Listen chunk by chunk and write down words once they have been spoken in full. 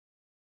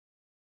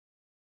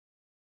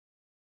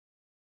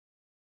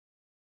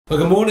Well,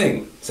 good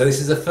morning. So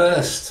this is the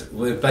first.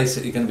 We're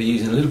basically going to be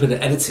using a little bit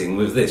of editing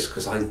with this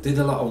because I did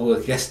a lot of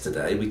work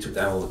yesterday. We took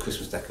down all the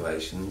Christmas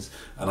decorations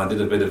and I did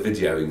a bit of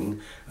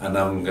videoing, and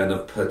I'm going to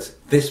put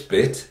this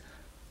bit,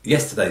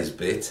 yesterday's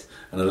bit,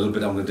 and a little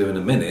bit I'm going to do in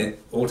a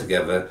minute all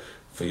together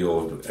for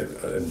your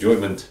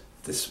enjoyment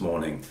this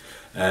morning.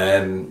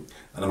 And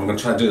I'm going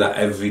to try to do that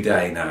every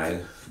day now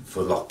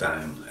for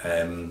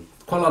lockdown.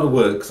 Quite a lot of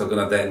work because I'm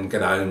going to then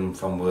get home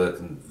from work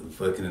and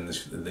working in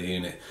the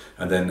unit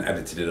and then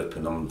edited it up,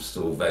 and I'm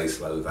still very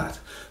slow with that,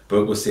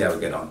 but we'll see how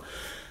we get on.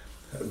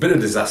 A bit of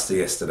disaster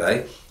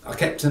yesterday. I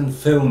kept on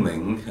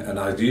filming and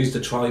I'd used a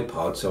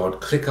tripod, so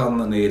I'd click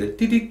on and hear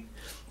the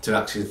to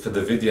actually, for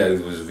the video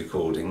was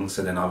recording,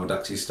 so then I would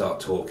actually start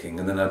talking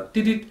and then I'd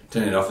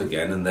turn it off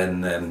again and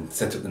then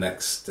set up the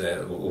next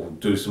or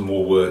do some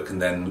more work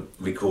and then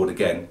record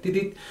again.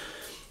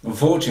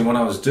 Unfortunately, what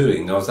I was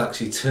doing, I was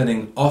actually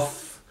turning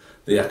off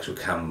the actual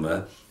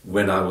camera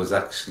when I was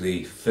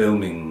actually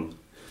filming,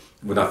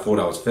 when I thought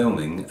I was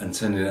filming, and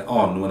turning it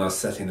on when I was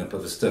setting up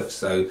other stuff.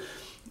 So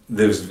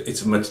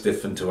it's much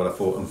different to what I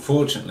thought.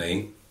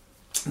 Unfortunately,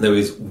 there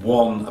is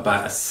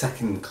about a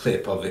second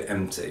clip of it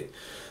empty.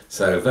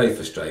 So very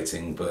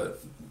frustrating, but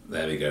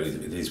there we go,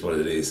 it is what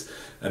it is.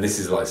 And this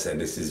is, like I said,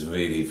 this is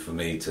really for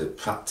me to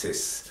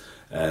practice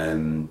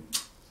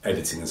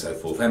editing and so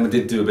forth. Emma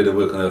did do a bit of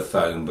work on her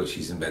phone, but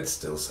she's in bed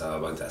still, so I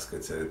won't ask her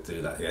to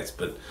do that yet,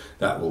 but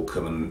that will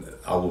come, and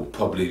I will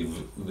probably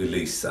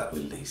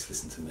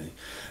listen to me.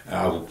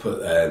 I will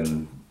put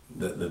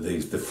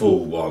the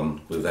full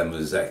one with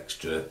Emma's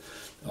extra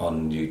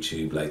on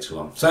YouTube later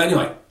on. So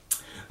anyway,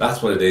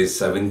 that's what it is.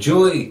 So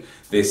enjoy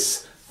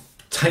this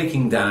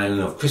taking down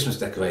of Christmas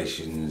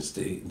decorations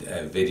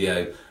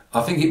video.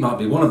 I think it might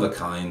be one of a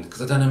kind,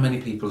 because I don't know many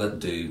people that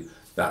do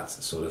that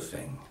sort of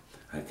thing.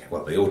 Okay,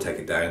 well, they all take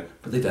it down,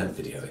 but they don't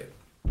video it.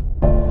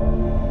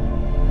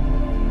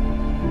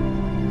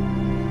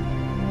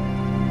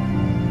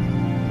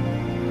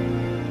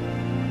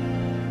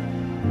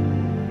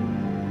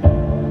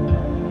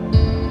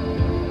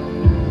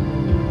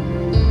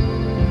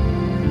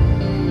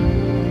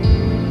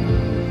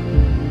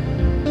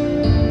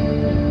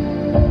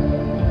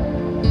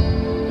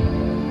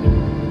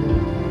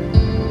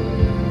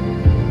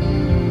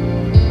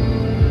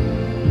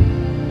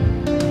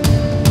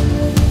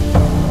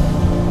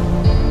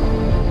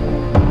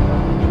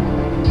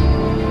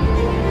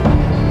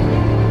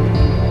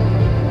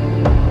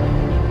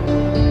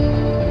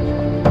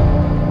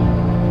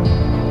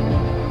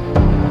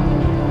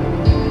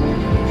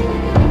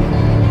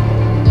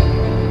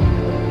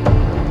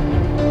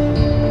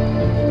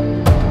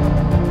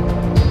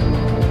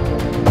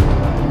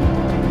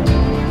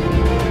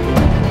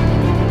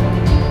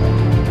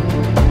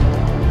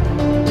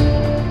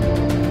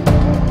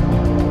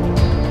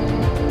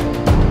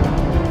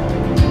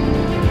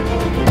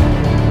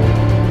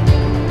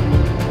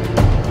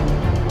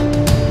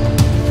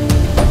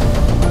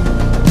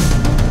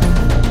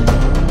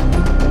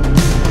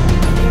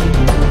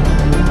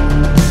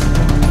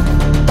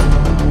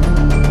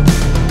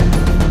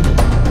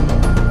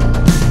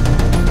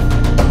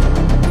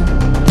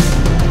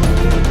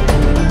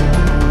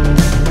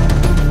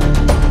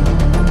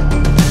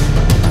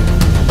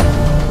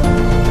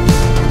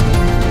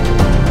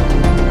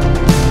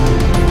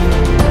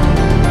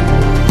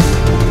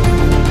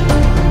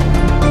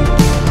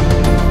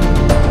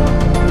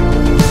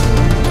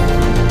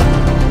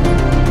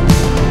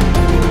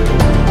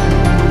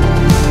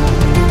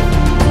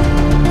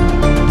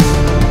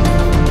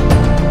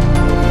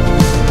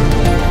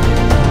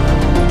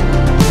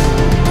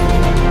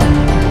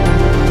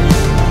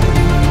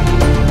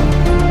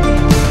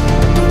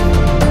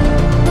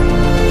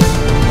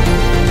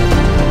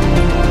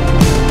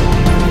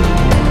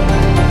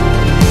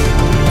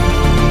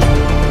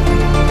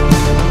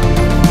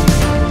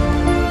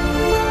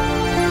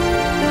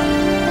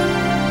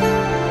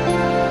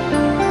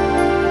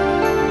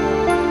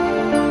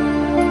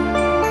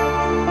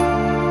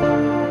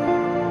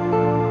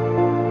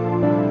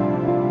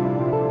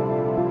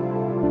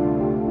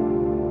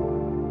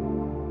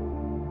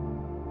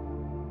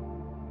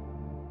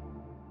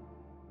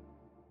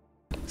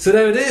 So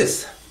there it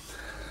is.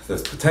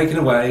 That's taken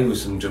away with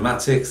some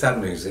dramatic, sad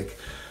music.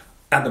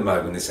 At the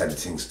moment, it's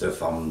editing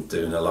stuff. I'm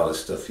doing a lot of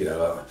stuff,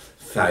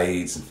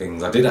 fades and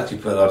things. I did actually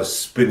put a lot of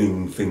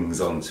spinning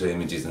things onto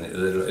images, and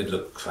it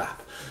looked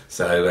crap.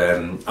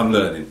 So I'm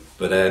learning,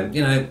 but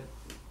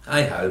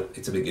hey ho,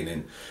 it's a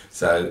beginning.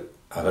 So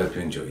I hope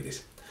you enjoyed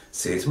it.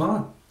 See you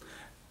tomorrow.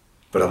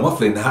 But I'm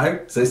waffling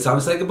now, so it's time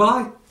to say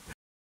goodbye.